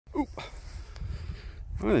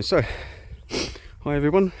Right, so hi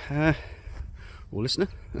everyone, or listener.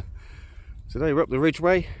 Today we're up the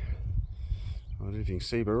Ridgeway. I don't know if you can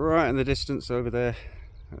see, but right in the distance over there,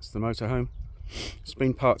 that's the motorhome. It's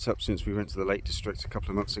been parked up since we went to the Lake District a couple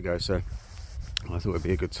of months ago, so I thought it'd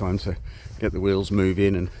be a good time to get the wheels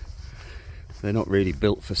moving, and they're not really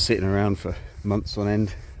built for sitting around for months on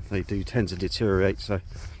end. They do tend to deteriorate, so I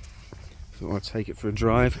thought I'd take it for a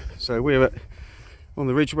drive. So we're on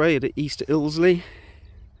the Ridgeway at East Ilsley.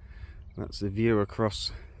 That's the view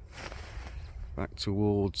across back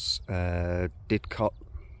towards Didcot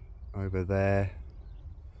over there.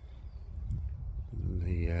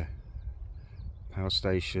 The power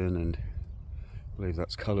station, and I believe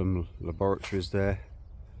that's Cullum Laboratories there.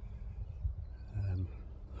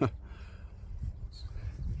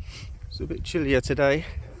 It's a bit chillier today.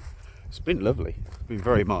 It's been lovely. It's been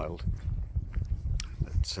very mild.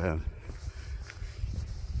 But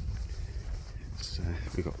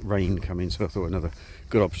we've got rain coming, so I thought another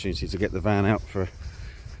good opportunity to get the van out for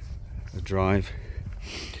a drive.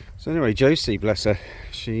 So anyway, Josie, bless her,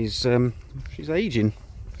 she's aging,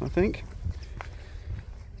 I think.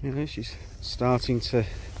 You know, she's starting to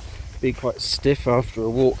be quite stiff after a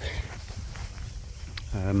walk.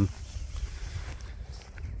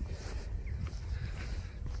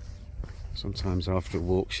 Sometimes after a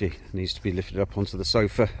walk she needs to be lifted up onto the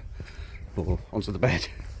sofa or onto the bed.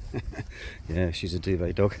 Yeah, she's a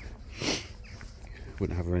duvet dog.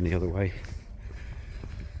 Wouldn't have her any other way.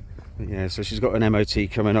 But yeah, so she's got an MOT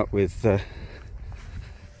coming up with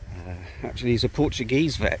actually he's a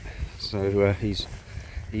Portuguese vet, so he's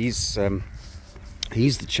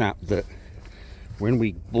the chap that when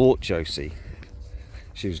we bought Josie,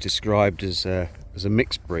 she was described as a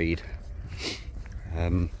mixed breed.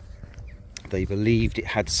 They believed it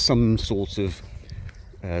had some sort of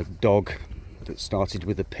dog that started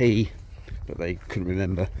with a P, but they couldn't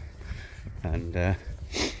remember. And the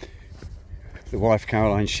wife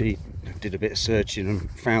Caroline, she did a bit of searching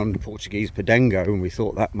and found Portuguese Podengo, and we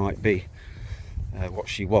thought that might be what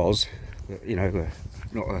she was, but, you know,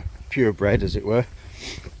 not a purebred as it were.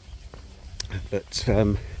 But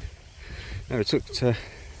no, it took her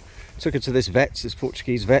to this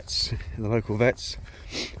Portuguese vets, the local vets.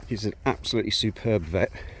 He's an absolutely superb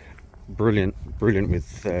vet, brilliant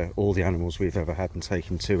with all the animals we've ever had and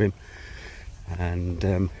taken to him.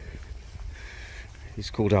 And he's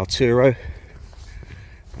called Arturo.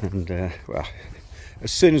 And well,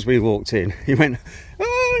 as soon as we walked in, he went,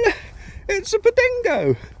 "Oh, it's a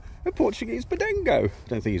Podengo, a Portuguese Podengo." I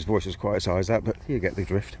don't think his voice was quite as high as that, but you get the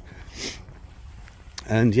drift.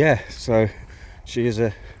 And yeah, so she is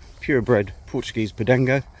a purebred Portuguese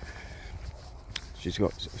Podengo. She's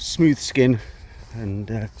got smooth skin,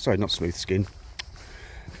 and sorry, not smooth skin,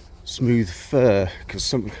 smooth fur, because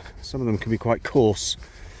some of them can be quite coarse.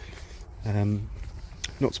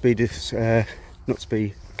 Not to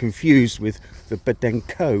be confused with the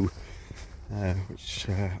Podenco, which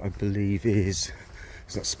I believe is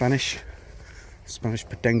that Spanish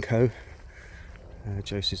Podenco.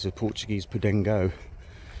 Josie's a Portuguese Podengo.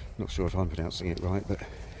 Not sure if I'm pronouncing it right, but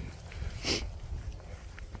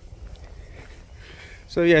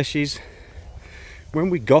so yeah, when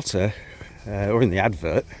we got her, or in the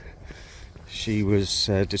advert, she was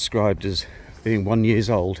described as being 1 year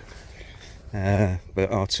old,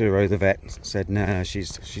 but Arturo the vet said nah,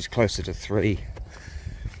 she's closer to 3.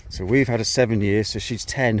 So we've had a 7 year, so she's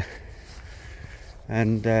 10.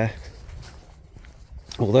 And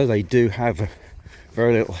although they do have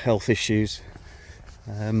very little health issues,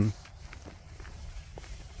 and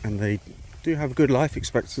they do have a good life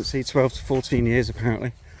expectancy, 12 to 14 years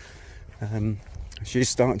apparently. She's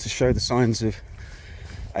starting to show the signs of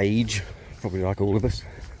age, probably like all of us,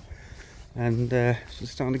 and she's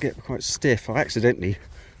starting to get quite stiff. I accidentally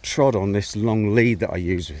trod on this long lead that I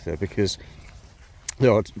use with her, because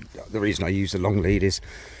the reason I use the long lead is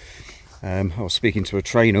I was speaking to a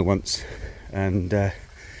trainer once, and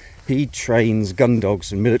he trains gun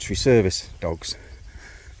dogs and military service dogs,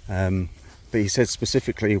 but he said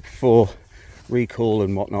specifically for recall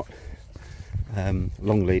and whatnot,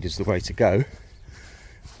 long lead is the way to go.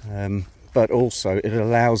 But also it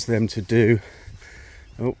allows them to do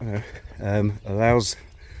allows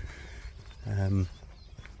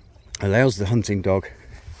the hunting dog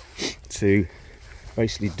to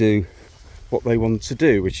basically do what they want to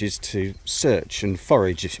do, which is to search and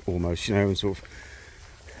forage almost, you know, and sort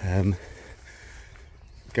of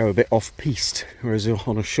go a bit off piste, whereas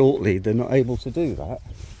on a short lead they're not able to do that.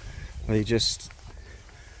 They just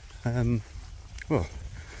well,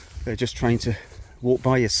 they're just trying to walk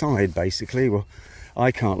by your side basically. Well,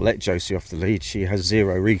 I can't let Josie off the lead. She has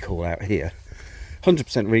 0 recall out here.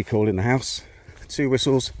 100% recall in the house, 2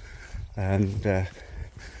 whistles, and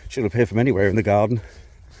she'll appear from anywhere in the garden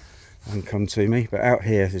and come to me. But out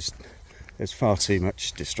here, there's far too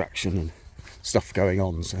much distraction and stuff going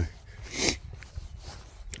on, so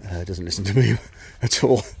doesn't listen to me at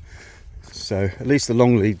all. So at least the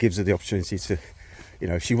long lead gives her the opportunity to, you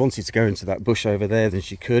know, if she wanted to go into that bush over there, then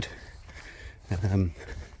she could. You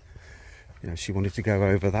know, if she wanted to go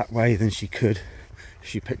over that way, then she could. If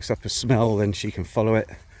she picks up a smell, then she can follow it.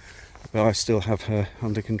 But I still have her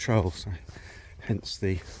under control, so hence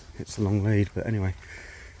it's the long lead. But anyway,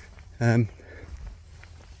 some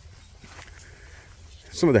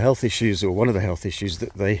of the health issues, or one of the health issues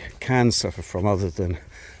that they can suffer from, other than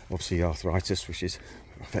obviously arthritis, which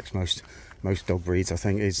affects most dog breeds, I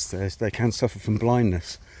think, is they can suffer from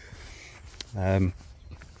blindness.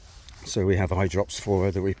 So we have eye drops for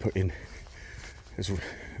her that we put in as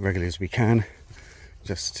regularly as we can,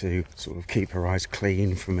 just to sort of keep her eyes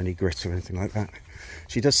clean from any grit or anything like that.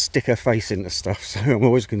 She does stick her face into stuff, so I'm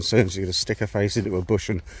always concerned she's going to stick her face into a bush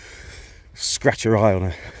and scratch her eye on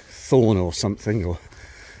a thorn or something, or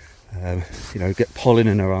you know, get pollen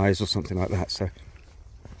in her eyes or something like that. So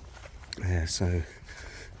yeah, so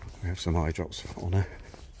we have some eye drops on her.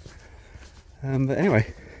 But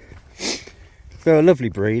anyway, they're a lovely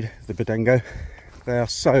breed, the Bodengo. They are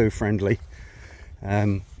so friendly.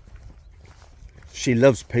 She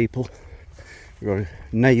loves people. We've got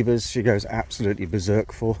neighbours she goes absolutely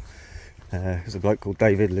berserk for. There's a bloke called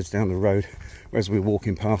David, lives down the road. As we're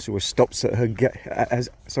walking past, he always stops at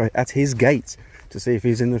at his gate to see if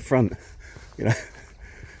he's in the front, you know.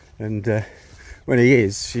 And when he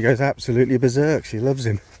is, she goes absolutely berserk. She loves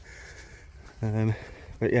him.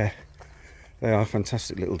 But yeah, they are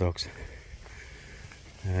fantastic little dogs.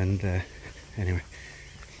 And anyway,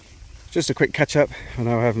 just a quick catch up. I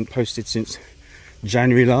know I haven't posted since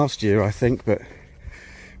January last year, I think, but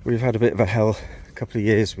we've had a bit of a couple of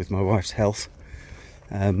years with my wife's health,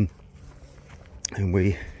 and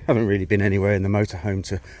we haven't really been anywhere in the motorhome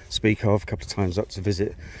to speak of. A couple of times up to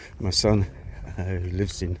visit my son, who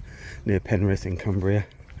lives near Penrith in Cumbria.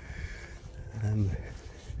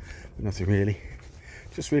 Nothing really,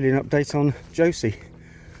 just really an update on Josie,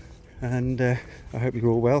 and I hope you're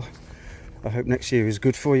all well. I hope next year is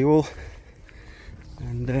good for you all,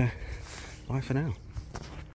 and bye for now.